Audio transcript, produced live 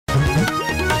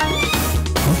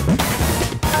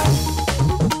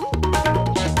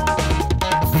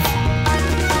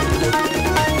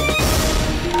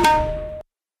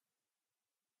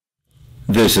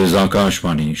This is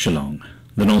Akashvani Shillong,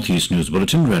 the Northeast News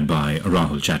Bulletin read by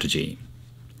Rahul Chatterjee.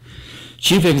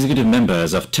 Chief executive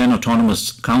members of 10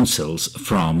 autonomous councils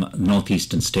from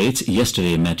northeastern states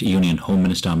yesterday met Union Home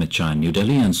Minister Amit Shah in New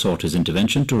Delhi and sought his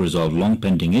intervention to resolve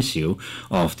long-pending issue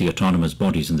of the autonomous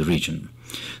bodies in the region.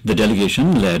 The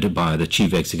delegation, led by the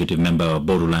chief executive member of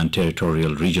Bodoland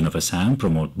Territorial Region of Assam,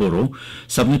 Pramod Boro,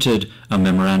 submitted a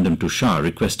memorandum to Shah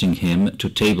requesting him to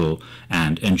table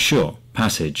and ensure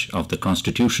passage of the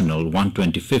constitutional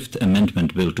 125th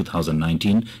Amendment Bill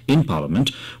 2019 in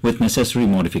Parliament with necessary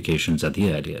modifications at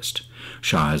the earliest.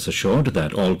 Shah has assured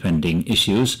that all pending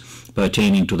issues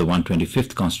pertaining to the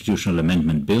 125th Constitutional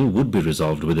Amendment Bill would be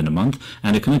resolved within a month,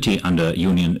 and a committee under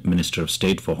Union Minister of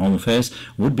State for Home Affairs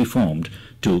would be formed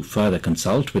to further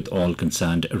consult with all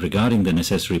concerned regarding the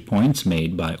necessary points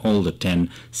made by all the 10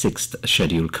 sixth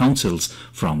scheduled councils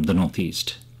from the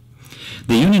Northeast.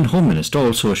 The Union Home Minister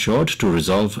also assured to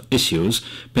resolve issues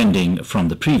pending from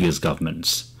the previous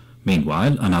governments.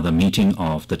 Meanwhile, another meeting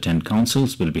of the 10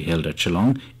 councils will be held at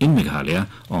Shillong in Meghalaya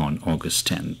on August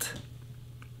 10th.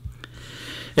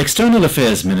 External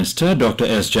Affairs Minister Dr.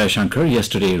 S. Jaishankar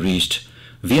yesterday reached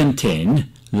Vientiane,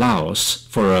 Laos,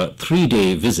 for a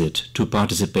 3-day visit to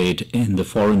participate in the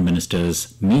foreign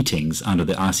ministers' meetings under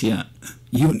the ASEAN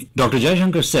Union. Dr.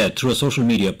 Jaishankar said through a social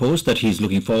media post that he is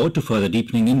looking forward to further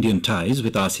deepening Indian ties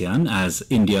with ASEAN as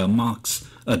India marks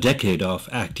a decade of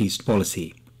Act East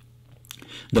policy.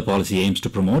 The policy aims to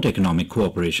promote economic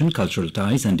cooperation, cultural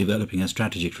ties, and developing a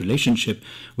strategic relationship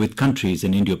with countries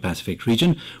in Indo-Pacific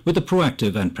region with a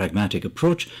proactive and pragmatic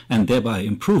approach, and thereby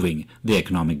improving the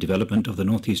economic development of the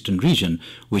northeastern region,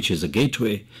 which is a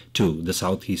gateway to the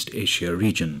Southeast Asia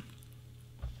region.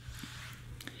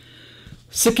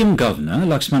 Sikkim Governor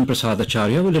Laxman Prasad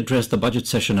Acharya will address the budget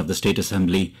session of the State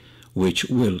Assembly, which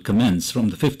will commence from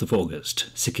the 5th of August.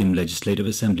 Sikkim Legislative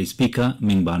Assembly Speaker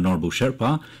Mingba Norbu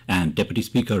Sherpa and Deputy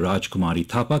Speaker Raj Kumari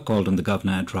Thapa called on the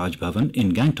Governor at Raj Bhavan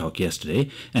in Gangtok yesterday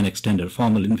and extended a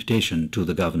formal invitation to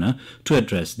the Governor to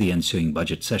address the ensuing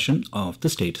budget session of the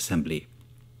State Assembly.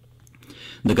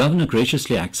 The Governor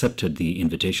graciously accepted the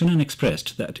invitation and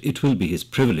expressed that it will be his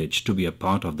privilege to be a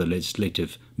part of the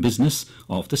legislative business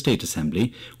of the State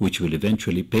Assembly, which will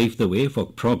eventually pave the way for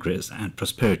progress and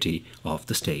prosperity of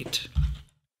the state.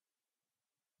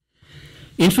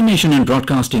 Information and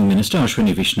Broadcasting Minister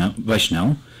Akashvani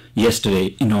Shillong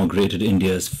yesterday inaugurated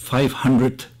India's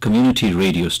 500th community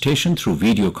radio station through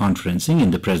video conferencing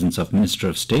in the presence of Minister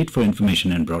of State for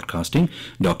Information and Broadcasting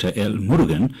Dr. L.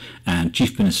 Murugan and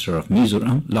Chief Minister of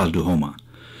Mizoram Laldu Homa.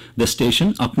 The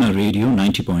station, Apna Radio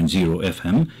 90.0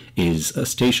 FM, is a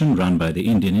station run by the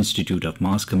Indian Institute of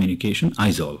Mass Communication,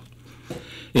 ISOL.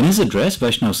 In his address,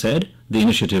 Vaishnav said the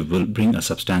initiative will bring a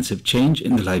substantive change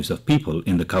in the lives of people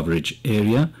in the coverage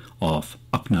area of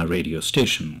Apna Radio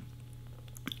station.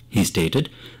 He stated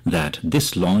that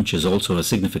this launch is also a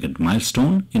significant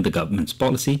milestone in the government's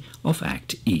policy of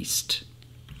Act East.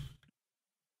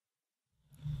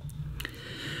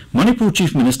 Manipur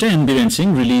Chief Minister N. Biren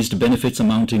Singh released benefits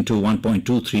amounting to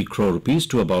 1.23 crore rupees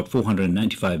to about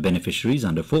 495 beneficiaries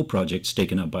under 4 projects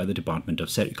taken up by the Department of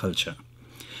Sericulture.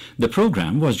 The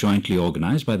program was jointly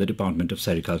organized by the Department of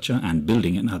Sericulture and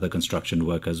Building and Other Construction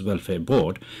Workers Welfare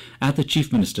Board at the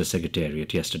Chief Minister's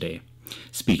Secretariat yesterday.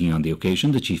 Speaking on the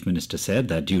occasion, the Chief Minister said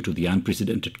that due to the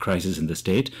unprecedented crisis in the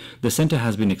state, the centre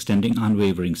has been extending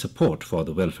unwavering support for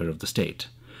the welfare of the state.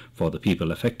 For the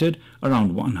people affected,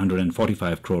 around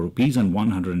 145 crore rupees and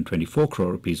 124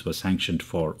 crore rupees were sanctioned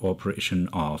for operation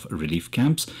of relief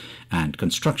camps and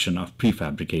construction of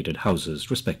prefabricated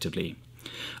houses, respectively.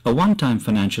 A one-time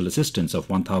financial assistance of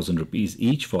 1,000 rupees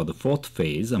each for the 4th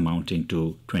phase, amounting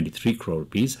to 23 crore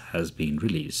rupees, has been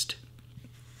released.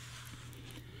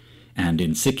 And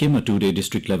in Sikkim, a 2-day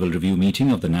district-level review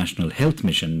meeting of the National Health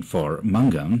Mission for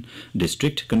Mangan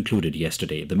district concluded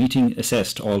yesterday. The meeting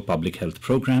assessed all public health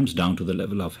programs down to the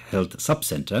level of health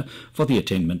sub-center for the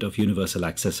attainment of universal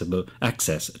access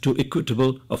to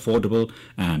equitable, affordable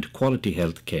and quality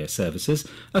health care services,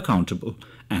 accountable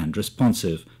and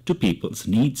responsive to people's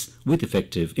needs, with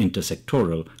effective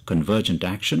intersectoral convergent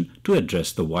action to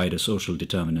address the wider social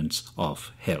determinants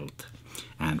of health.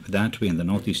 And with that, we end the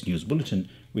Northeast News Bulletin,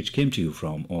 which came to you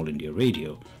from All India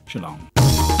Radio, Shillong.